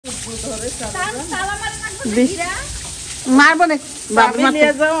মারবো না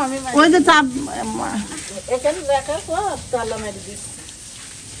ওই যে চাপ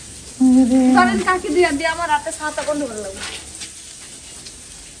কাকি দিয়ে দিয়ে আমার রাতে ছাতা কোন লাগবে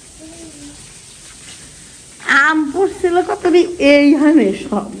আম পড়ছিল কত এইখানে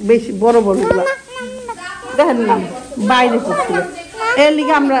সব বেশি বড় বড় গুলা দেখেন না বাইরে পড়ছিল এর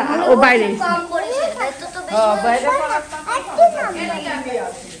লিগে আমরা ও বাইরে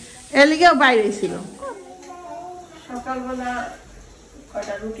এর লিগেও বাইরে ছিল সকালবেলা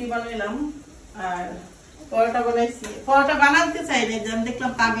কয়টা রুটি বানাইলাম আর পরোটা বানাইছি পরোটা বানাতে চাইনি আমি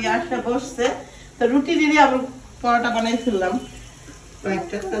দেখলাম পাবি আসতে বসছে তো রুটি দিয়ে আবার পরোটা বানাইছিলাম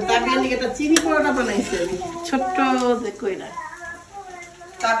তাবিয়ার লিগে একটা চিনি পরোটা বানাইছি আমি ছোট্ট যে কইরা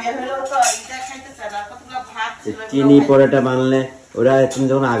তাবিয়া হলো তো এটা খাইতে চায় না কতগুলো ভাত ছিল চিনি পরোটা বানালে ওরা তুমি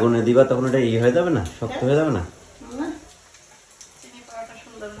যখন আগুনে দিবা তখন ওটা ই হয়ে যাবে না শক্ত হয়ে যাবে না চিনি পরোটা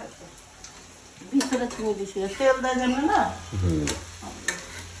সুন্দর লাগছে ভিতরে চিনি দিছি তেল দেয় জানো না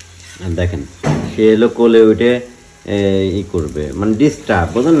দেখেন সে এলো কোলে উঠে ই করবে মানে ডিস্টার্ব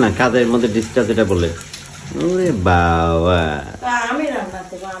বুঝলেন না কাজের মধ্যে ডিস্টার্ব যেটা বলে ওরে বাবা আমি রান্না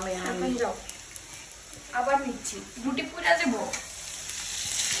করবো আমি আবার নিচ্ছি রুটি পুরা দেব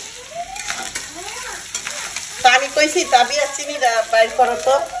আমি কইছি তাবিয়া চিনিটা বাইর করো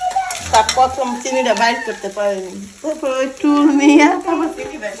তো তার প্রথম চিনিটা বাইর করতে পারিনি তারপর ওই টুল নিয়ে তারপর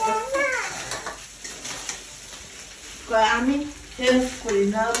চিনি বাইর করতে আমি হেল্প করি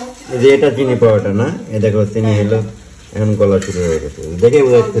না এটা চিনি পরোটা না এ দেখো চিনি এলো এখন গলা শুরু হয়ে গেছে দেখে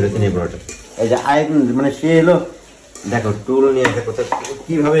বোঝা যাচ্ছে চিনি পরোটা এই যে মানে সে এলো দেখো টুল নিয়ে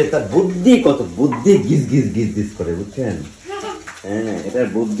কিভাবে তার বুদ্ধি কত বুদ্ধি গিজ গিজ গিজ গিজ করে বুঝছেন হ্যাঁ এটার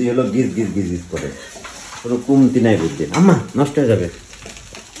বুদ্ধি হলো গিজ গিজ গিজ গিজ করে কোনো কমতি নাই বুদ্ধি আম্মা নষ্ট হয়ে যাবে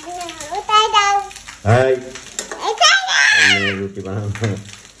রুটি বানাবো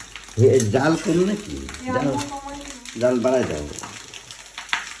জাল করো নাকি জাল বাড়াই দাও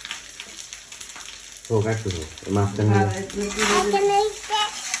ও কাটতে মাছটা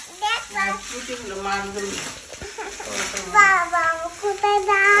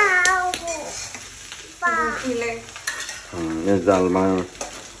জাল বানানো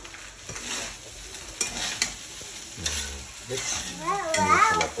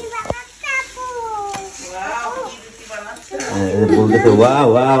বলতেছে ওয়াও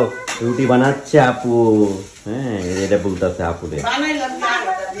ওয়াও রুটি বানাচ্ছে আপু হ্যাঁ এটা বলতেছে আপু রে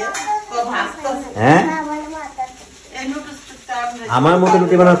হ্যাঁ আমার মতো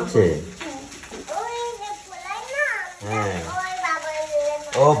রুটি বানাচ্ছে হ্যাঁ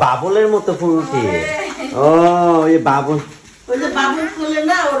ও বাবুলের মতো রুটি ও ওই বাবুল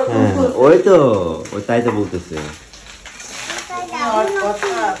ওই তো ওই তাই তো বলতেছে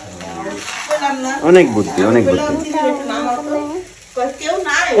অনেক বুদ্ধি অনেক বুদ্ধি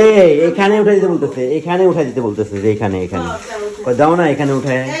এখানে উঠে দিতে বলতেছে এখানে উঠে দিতে বলতেছে যে এখানে এখানে দাও না এখানে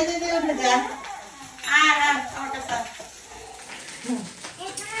উঠে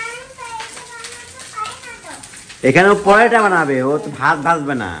এখানে ও পরোটা বানাবে ও তো ভাত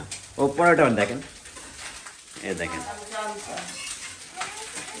ভাজবে না ও পরোটা দেখেন এ দেখেন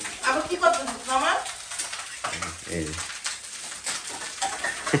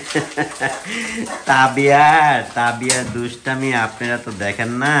তাবিয়ার দুষ্টামি আপনারা তো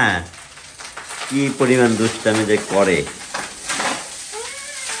দেখেন না কি পরিমাণ দুষ্টামি যে করে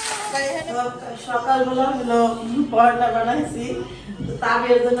সকালবেলা হলো পরোটা বানাইছি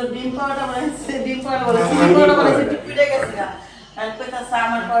তাবিয়ার জন্য ডিম পরোটা বানাইছি ডিম পরোটা বানাইছি একটু পুড়ে গেছে না আর কইতাছে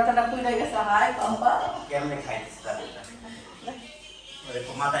আমার পরোটাটা পুড়ে গেছে হাই কম্পা কেমনে খাইছিস তাবিয়াটা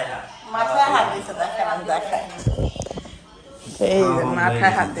মাথায় হাত দিছে দেখেন আমি দেখাই এই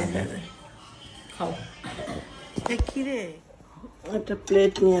মাথায় হাত দিছে খাও কি রে একটা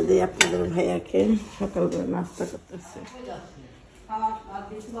প্লেট নিয়ে দিই আপনাদের ভাইয়াকে সকালবেলা নাস্তা করতেছে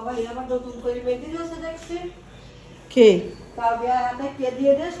কে কে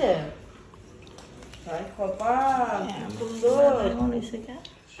দিয়ে দিয়েছে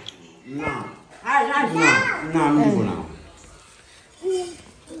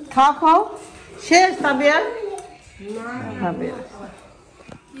খাও খাও শেষ তাবিয়ার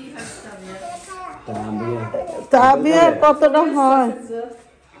তাবিয়ার কতটা হয়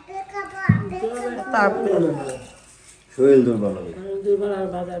শরীর দুর্বল হবে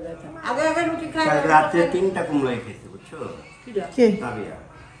রাত্রে 3টা কুমড়াই খেয়েছে বুঝছো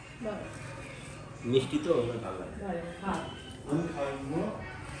মিষ্টি তো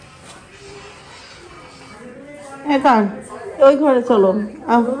এখন ওই ঘরে চলো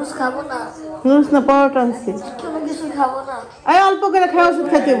নুডলস না পরোটা আনছি অল্প করে খাওয়া ওষুধ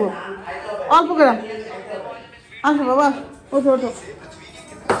খেতে অল্প করে আসো বাবা ওঠো ওঠো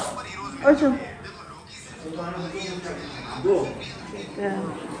ওইসো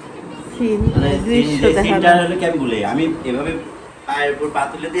দৃশ্য দেখা কেমন বলে আমি এভাবে পায়ের উপর পা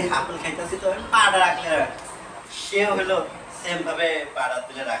তুলে দিয়ে হাফল খাইতেছি তো আমি পাটা রাখলে সেও হলো সেম ভাবে পাটা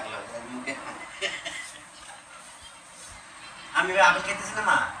তুলে রাখলো আমি আপেল খাইতেছি না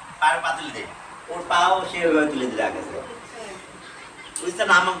মা পায়ের পা তুলে দিই ওর পাও সে ওইভাবে তুলে দিয়ে রাখেছে বুঝতে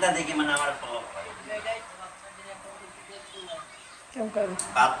না আমাকে দেখি মানে আমার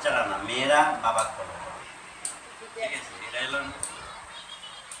বাচ্চারা না মেয়েরা বাবা ফলো ঠিক আছে এটা হলো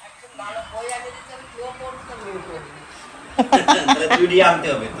আনতে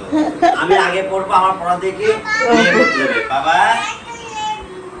হবে তো আমি আগে পড়বো আমার পড়া দেখে বাবা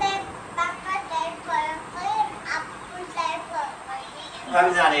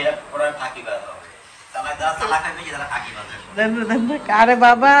আমি জানি এটা পড়ার ফাঁকি বাজ হবে আরে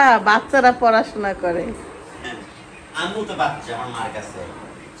বাবা বাচ্চারা পড়াশোনা করে আম্মু তো বাচ্চা আমার মার কাছে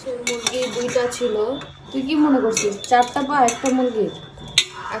মুরগি 2টা ছিল তুই কি মনে করছিস 4টা পা একটা মুরগির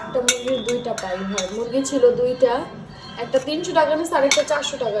 2টা পাই হয় মুরগি ছিল 2টা একটা 300 টাকা নিছে আর একটা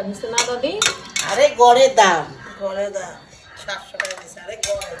 400 টাকা নিছে না দাদি আরে গড়ে দাম 700 টাকা নিছে আরে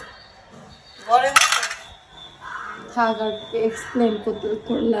গড়ে থাক আর এক্সপ্লেইন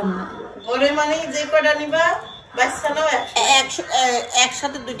করলাম না গড়ে মানে যে কয়টা নিবা বাচ্চা নাও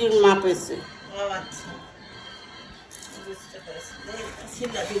একসাথে দুটি মাপ হয়েছে আচ্ছা বুঝতে পারছি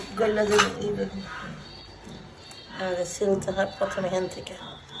সিলা গল্লা যে আরে সিলতে হয় প্রথমে হ্যান থেকে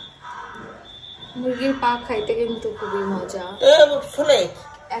মুরগির পা খাইতে কিন্তু খুবই মজা শুনে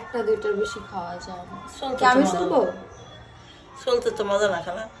একটা 2টার বেশি খাওয়া যায় না চলতে আমি শুনবো চলতে তো মজা না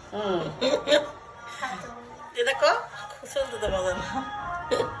খালা দেখো চলতে তো মজা না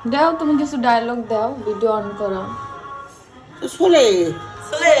দাও তুমি কিছু ডায়লগ দাও ভিডিও অন করো শুনে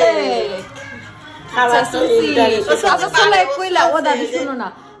শুনে কইলা ও দাদি শোনো না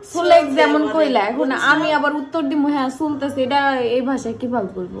সুলেক যেমন কইলা এখন আমি আবার উত্তর দিব হ্যাঁ শুনতেছি এটা এই ভাষায় কিভাবে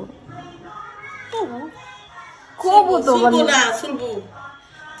বলবো কবো তো শুনবো না শুনবো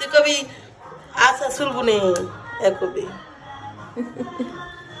তুই কবি আচ্ছা শুনবো নে এক কবি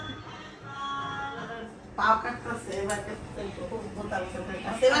পাও কাটতেছে এবার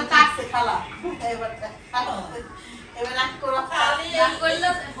এবার কাটছে খালা এবার খালা এবার লাগ করো খালি কইলো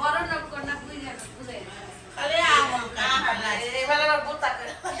বড় নক করনা বুঝাই খালি আমল কাটা এবার আবার বোতা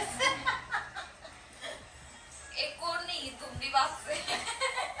করে এ কোনি তুমি বাসছে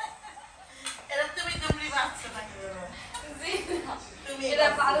এরা তুমি তুমি বাচ্চা নাকি জি তুমি এটা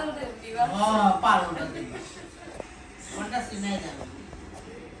পারুল তুমি বাসছে পারুল ওটা শুনে যাও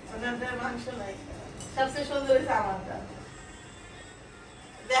ওদের মাংস নাই সবচেয়ে সুন্দর হচ্ছে আমারটা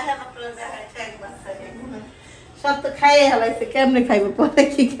দেখেন আপনারা দেখায় এক বাচ্চা সব তো খাইয়ে হালাইছে কেমনে খাইবো পরে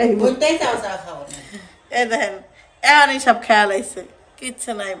কি খাইবো ওইটাই চাও চাও খাবো না এই দেখেন এমনই সব খেয়াল আইছে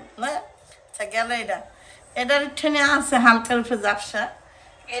কিচ্ছু নাই না আচ্ছা গেল এটার ঠেনে আছে হালকার উপরে জাপসা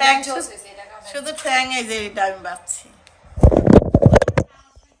শুধু ঠ্যাং এই যে এটা আমি বাচ্ছি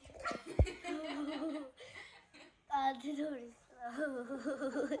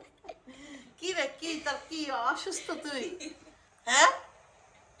কি রে কি তোর কি অসুস্থ তুই হ্যাঁ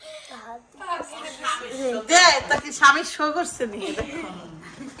দে তা কি স্বামী শো করছে নি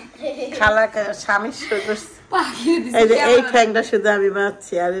খালাকে স্বামী শো করছে এই যে এই ঠ্যাংটা শুধু আমি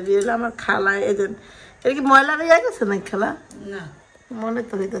বাচ্ছি আর রিয়েল আমার খালা এই যে এটা কি ময়লা রয়ে গেছে না খালা না মনে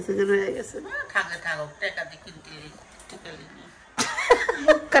তো হইতেছে যে রয়ে গেছে থাকো থাকো টাকা দিয়ে কিনতে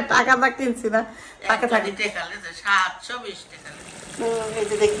টাকা দা কিনছি না টাকা থাকি টাকা লেগে 720 টাকা এই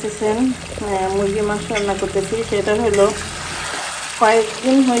যে দেখতেছেন মুরগি মাংস রান্না করতেছি সেটা হলো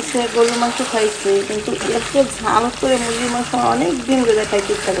কয়েকদিন হয়েছে গরুর মাংস খাইছি কিন্তু এত ঝাল করে মুরগির মাংস অনেক দিন ধরে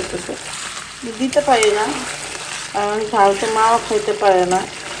খাইতে ইচ্ছা করতেছে দিতে পারি না কারণ ঝাল তো মাও খাইতে পারে না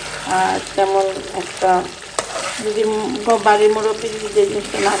আর তেমন একটা যদি বাড়ির মুরব্বী যদি যে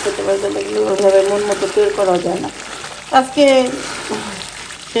জিনিসটা না খেতে পারে তাহলে ওইভাবে মন মতো তৈরি করা যায় না আজকে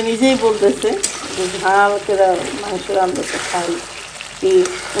সে নিজেই বলতেছে যে ঝাল করে মাংস রান্নাতে খাই কি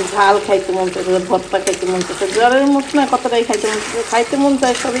ঝাল খাইতে মন চাইছে ভর্তা খাইতে মন চাইছে জ্বরের মুখ না কতটাই খাইতে মন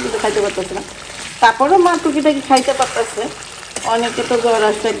চায় সবই কিন্তু খাইতে পারতেছে না তারপরেও মা টুকিটাকি খাইতে পারতেছে অনেকে তো জ্বর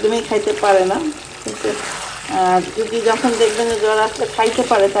আসলে একদমই খাইতে পারে না কিন্তু যদি যখন দেখবেন যে জ্বর আসলে খাইতে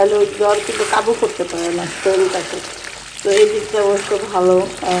পারে তাহলে ওই জ্বর কিন্তু কাবু করতে পারে না শরীরটাকে তো এই দিকটা অবশ্য ভালো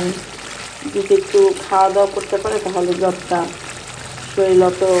কারণ যদি একটু খাওয়া দাওয়া করতে পারে তাহলে জ্বরটা শরীর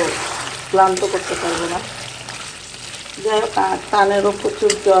অত ক্লান্ত করতে পারবে না যাই হোক কানেরও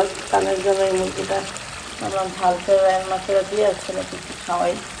প্রচুর জ্বর কানের জন্য এই মুরগিটা আমরা ঝাল করে রান্না করে দিয়ে আসছিল কিছু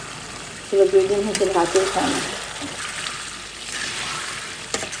খাওয়াই ছিল 2 দিন হচ্ছে ভাতেই খায় না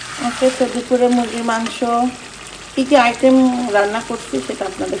ওকে তো দুপুরে মুরগির মাংস কি কি আইটেম রান্না করছি সেটা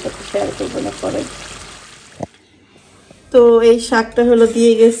আপনাদের সাথে শেয়ার করবো না পরে। তো এই শাকটা হলো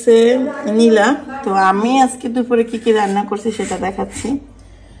দিয়ে গেছে নীলা। তো আমি আজকে দুপুরে কি কি রান্না করছি সেটা দেখাচ্ছি।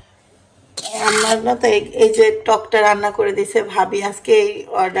 আমার না তো এই যে টকটা রান্না করে দিয়েছে ভাবি, আজকে এই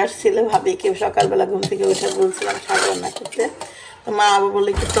অর্ডার ছিল ভাবিকে সকালবেলা ঘুম থেকে উঠে বলছিলাম শাক রান্না করতে। তো মা আবার বললে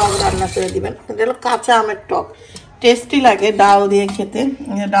একটু টক রান্না করে দিবেন। এটা হলো কাঁচা আমের টক, টেস্টি লাগে ডাল দিয়ে খেতে।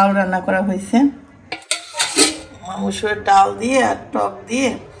 ডাল রান্না করা হয়েছে, মুসুরের ডাল দিয়ে আর টক দিয়ে।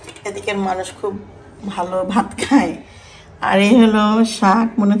 এদিকের মানুষ খুব ভালো ভাত খায়। আর এই হলো শাক,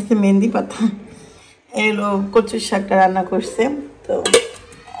 মনে হচ্ছে মেহেন্দি পাতা। এই হলো কচুর শাকটা রান্না করছে।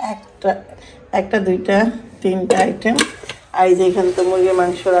 তো একটা দুইটা তিনটা আইটেম। আর এই যে এখানে তো মুরগির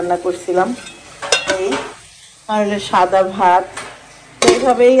মাংস রান্না করছিলাম এই। আর হলো সাদা ভাত।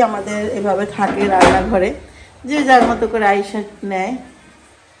 এইভাবেই আমাদের এভাবে থাকে রান্নাঘরে, যে যার মতো করে আইসা নেয়।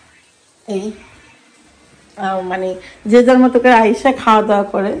 এই মানে যে যার মতো করে আইসা খাওয়া দাওয়া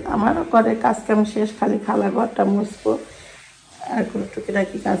করে। আমারও করে কাজ কাম শেষ, খালি খালা ঘরটা মুছবো আর কোনো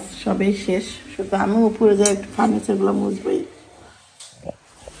টুকিটাকি কাজ সবই শেষ। শুধু আমি উপরে যাই একটু ফার্নিচারগুলো মুছবই।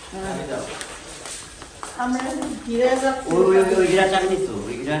 আমরা ঘিরে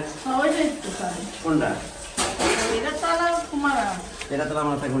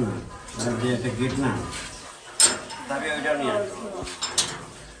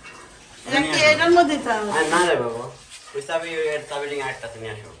এটার মধ্যে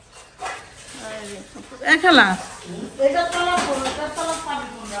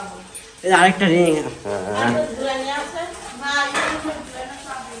আরেকটা রিং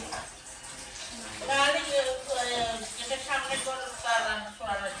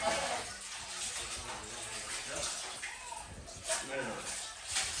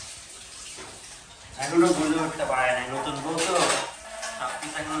এখনো বুঝে উঠতে পারে নাই, নতুন বউ তো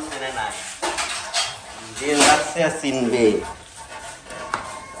সবকিছু এখনো চেনে নাই। দিন লাগছে আর চিনবে,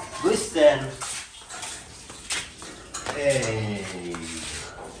 বুঝছেন?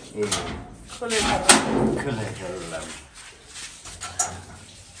 খুলে ফেললাম।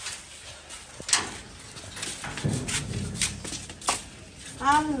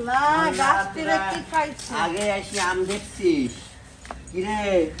 আগে আসি আম দেখছিস কিরে?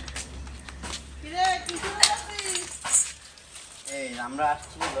 এই আমরা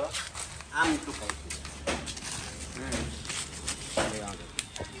আসছি হলো আম টুকাইছি।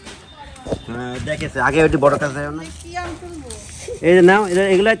 দেখেছে আগে ওইটি বড় কাজ না, এই যে নাও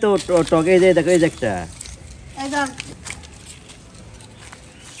এগুলাই তো টকে। যে দেখো এই যে একটা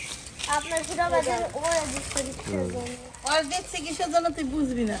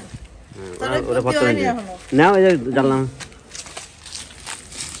নাও, এই যে জানলাম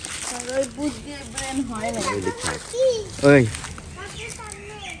ওই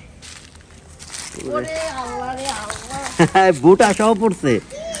বুটা সব পড়ছে।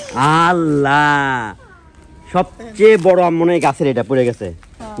 আল্লাহ, সবচেয়ে বড় আম মনে হয় গাছের এটা পড়ে গেছে।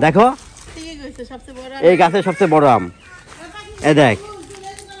 দেখো এই গাছের সবচেয়ে বড় আম। এ দেখ,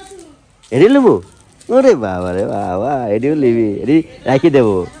 এটি নেবো? ওরে বাবা রে বাবা, এটিও নিবি? এটি রাখি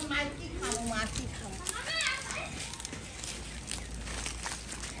দেবো।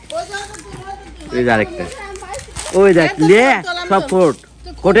 এই আরেকটা, ওই দেখ লে সব ফোট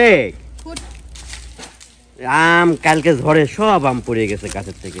কোটে আম। কালকে ঝড়ে সব আম পড়ে গেছে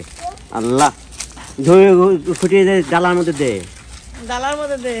গাছের থেকে। আল্লাহ, ধরে খুঁটিয়ে দে, ডালার মধ্যে দে, ডালার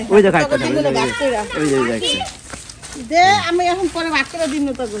মধ্যে দে। ওই দেখ আমি এখন পরে ভাগ করে দিন।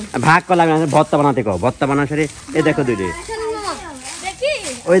 ভাগ করলাম না, ভর্তা বানাতে কও। ভর্তা বানা সারি এই দেখো দুইটা,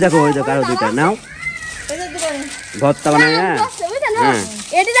 ওই দেখো ওই দেখো আরো দুইটা নাও ভর্তা বানায়। হ্যাঁ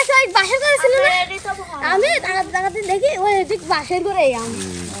এটি দেখো এক বাসের করে ছিল না, আমি দাঁড়াতে দেখি ওই ঠিক বাসের করে আম।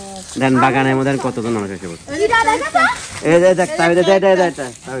 দেন বাগানের মধ্যে কতজন মানুষ এসে বসে। এই যে দেখ তাবিদ, এটা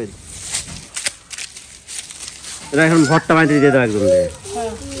তাবিদ, এটা এখন ভর্তা বানাতে দিয়ে দাও একদম।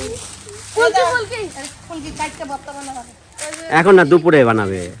 এখন না, দুপুরে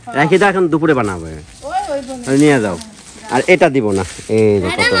বানাবে। রাখি দাও, এখন দুপুরে বানাবে, নিয়ে যাও। আর এটা দিব না, এই যে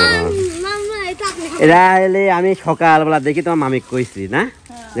কত এরা এলে আমি সকালবেলা দেখি তোমার মামি কইছি না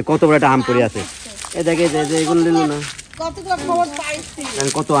যে কত বড় একটা আম পড়ে আছে। এ দেখে যে এগুলো দিল না,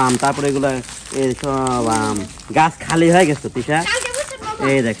 কত আম। তারপরে এগুলো এই সব আম, গাছ খালি হয়ে গেছে তিশা।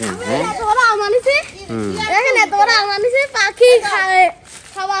 এই দেখেন,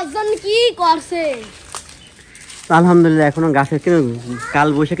 আলহামদুলিল্লাহ এখনো গাছের কিন্তু কাল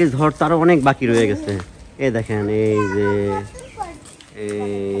বৈশাখী ঝড় তো আরো অনেক বাকি রয়ে গেছে। এই দেখেন, এই যে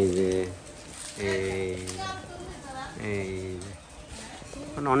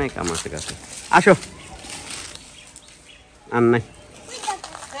অনেক আম আছে গাছে। আসো, আর নাই,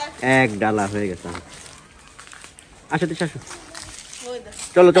 এক ডালা হয়ে গেছে। আসো তিশা আসো,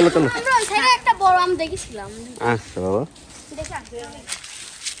 চলো চলো চলো। একটা বড় আম দেখেছিলাম। আচ্ছা বাবা,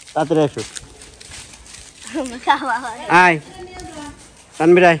 তাড়াতাড়ি আসো। আয়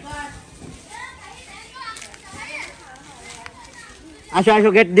তানবির আয়, আসো আসো,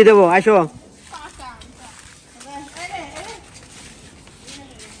 গেট দিয়ে দেবো, আসো।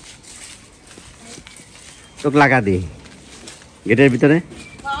 তোকে লাগা দি গেটের ভিতরে।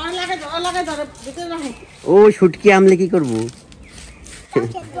 ও শুটকি আমলে কি করবো?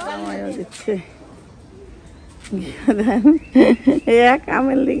 এক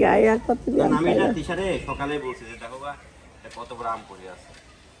আমের লিগে আয়া কত আমি এটা তিশারে সকালে বলছি যে দেখো বা কত বড় আম পড়ে আছে।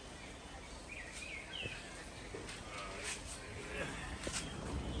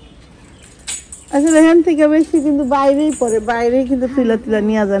 আসলে এখান থেকে বেশি কিন্তু বাইরেই পড়ে, বাইরেই কিন্তু তুলা তুলা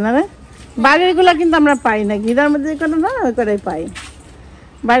নিয়ে যায় না রে। বাইরের গুলা কিন্তু আমরা পাই না, ঘিরার মধ্যে কোনো না ওই কটাই পাই।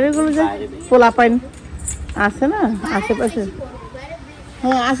 বাইরের গুলো যে পোলা পাইন আছে না আশেপাশে,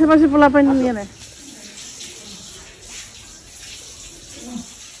 হ্যাঁ আশেপাশে পোলা পাইন নিয়ে নেয়।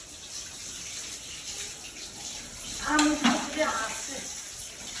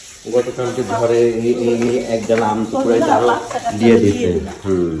 গতকালকে ঘরে এক জানা আম তো পুরো ডাল দিয়ে দিতে।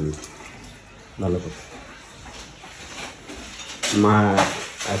 ভালো কথা। মা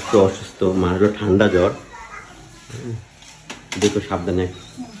একটু অসুস্থ, মার হলো ঠান্ডা জ্বর, দেখো সাবধানে।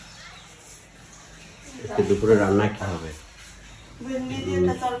 দুপুরে রান্না কি হবে?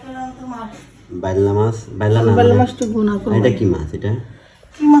 বাইলা মাছ, বাইলা না, বাইলা মাছটা ভুনা করব। এটা কি মাছ? এটা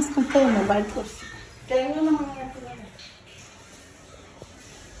কি মাছ করতে না বাইট করছি।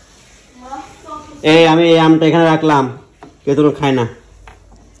 এই আমি এই আমটা এখানে রাখলাম, কেউ তো খায় না।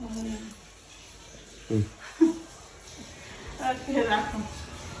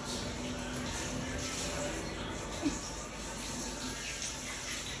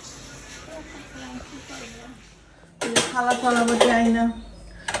 খালা খালা বসে আই না,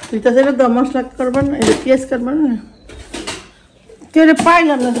 তুই তো সেটা 10 মশলা করবেন, এটা পেঁয়াজ কাটবেন না। কেউ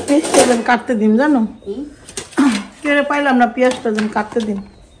পাইলাম না তো পেঁয়াজটা যেন কাটতে দিন, জানো কেউ পাইলাম না পেঁয়াজটা যেন কাটতে দিন।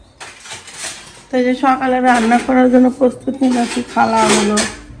 তাই যে সকালে রান্না করার জন্য প্রস্তুতি নাকি খালা হলো,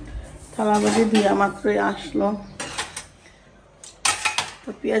 থালা বাজি দিয়া মাত্রই আসলো, তো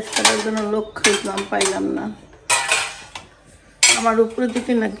পেঁয়াজ কাটার জন্য লোক খুঁজলাম, পাইলাম না। আমার উপরে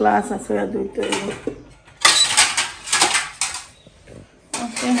দিকে না গ্লাস আছে, দুইটা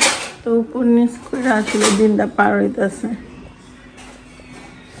ওকে, তো উপর নিচ করে আসলে দিনটা পার হইতেছে।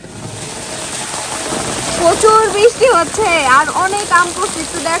 প্রচুর বৃষ্টি হচ্ছে আর অনেক আম পড়ছে,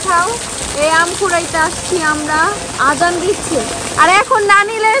 একটু দেখাও। এই আম কুড়াইতে আসছি আমরা, আজান দিচ্ছে, আর এখন না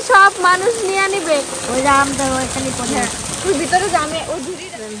নিলে সব মানুষ নিয়ে নিবে। ওই যে আমটা ওইখানে পড়ে, তুই ভিতরে জামে ওই ঝুড়ি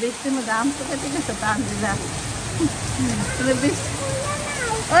বৃষ্টির মধ্যে আম তো কেটে গেছে, টান দিলা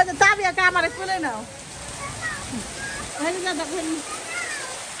ওই যে তাবিয়াকে আমার খুলে নাও।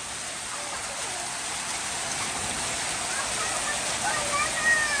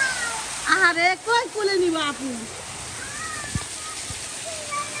 আরে কই খুলে নিব আপু?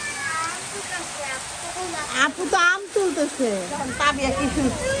 আপু তো আম তুলতেছে, তাবিয়া কিছু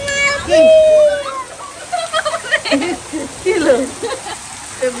কিলো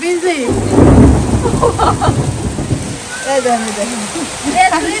বিজি।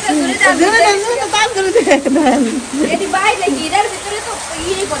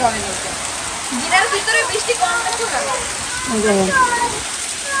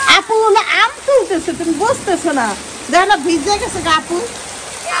 আপু না আম তুলতেছে, তুমি বুঝতেছো না? দেখো না ভিজে গেছে আপু,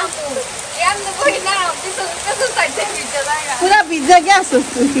 পুরা ভিজে গেছে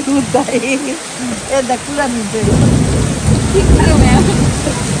পুরা ভিজে।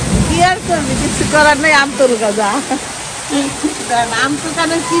 কি আর করবি, কিছু করার নেই, আম তোর গাজা। আম তো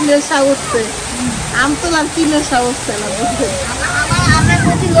কেন কি নেশা উঠছে, আম তোলার কি নেশা উঠছে না বুঝতে। আমার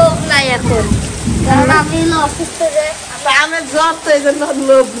প্রতি লোভ নাই এখন, কারণ আমি অসুস্থ যে। তানের জ্বর তো এই জন্য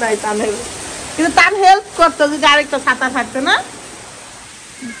লোভ নাই তানের, কিন্তু তার হেল্প করতো যদি আরেকটা ছাতা থাকতো না।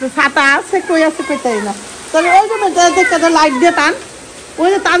 ছাতা আছে কই আছে কইতাই না, তাহলে ওই জন্য দেখতে লাইট দিয়ে টান, ওই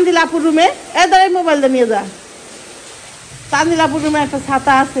যে টান দিলে আপুর রুমে এ ধরে মোবাইলটা নিয়ে যা। টান দিলে আপুর রুমে একটা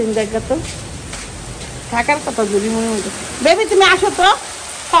ছাতা আছে, দেখা তো থাকার কথা যদি মনে হতো। বেবি তুমি আসো তো,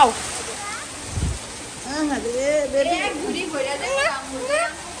 খাও।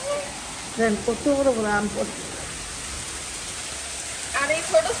 কত বড় বড় আম পড়ছে, আর এই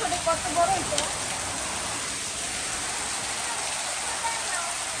ছোট ছোট কত বড় হইতো।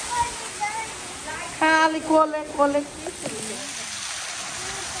 খালি কোলে কোলে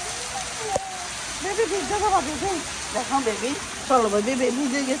বেবি ভিজে যাবো, ভিজে দেখো বেবি, চলো বেবি, বেবি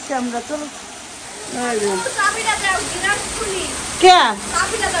ভিজে গেছি আমরা, চলো। চাবিটা দাও, দিনার খুলি। কে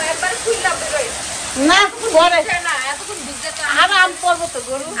চাবিটা দাও, একবার খুললাম বেরোয়। না পরে না এতক্ষণ ভিজে তো আর আম পড়বো তো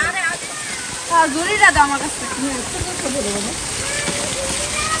গরু। জুড়িটা দাও আমার কাছে।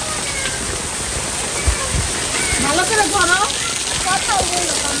 ভালো করে ধরো।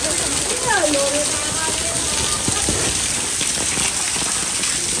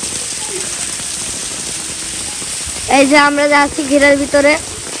 এই যে আমরা যাচ্ছি ঘেরার ভিতরে,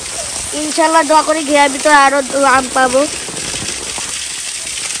 ইনশাল্লাহ দোয়া করি ঘেরার ভিতরে আরো আম পাবো।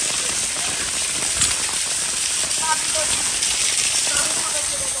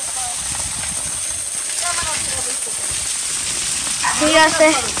 ঠিক আছে,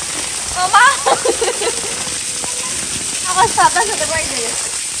 আমার সাদা সাথে বাইরে গেছে।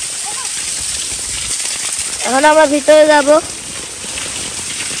 এখন আমরা ভিতরে যাব।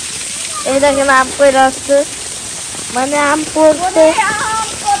 এই দেখেন আম করে আসছে, মানে আম পড়ছে।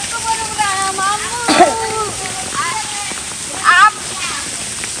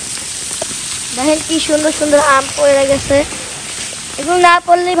 দেখেন কি সুন্দর সুন্দর আম পড়ে গেছে। এগুলো না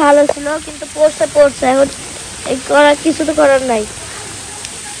পড়লেই ভালো ছিল, কিন্তু পড়ছে এখন এই করার কিছু তো করার নাই।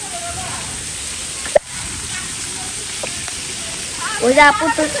 ওই যে আপু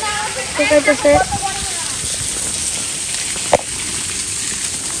তো শুকাইতেছে।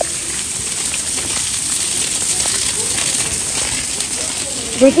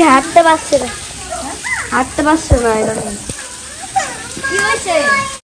 দেখি হাঁটতে পারছে না, এটা কি হয়েছে?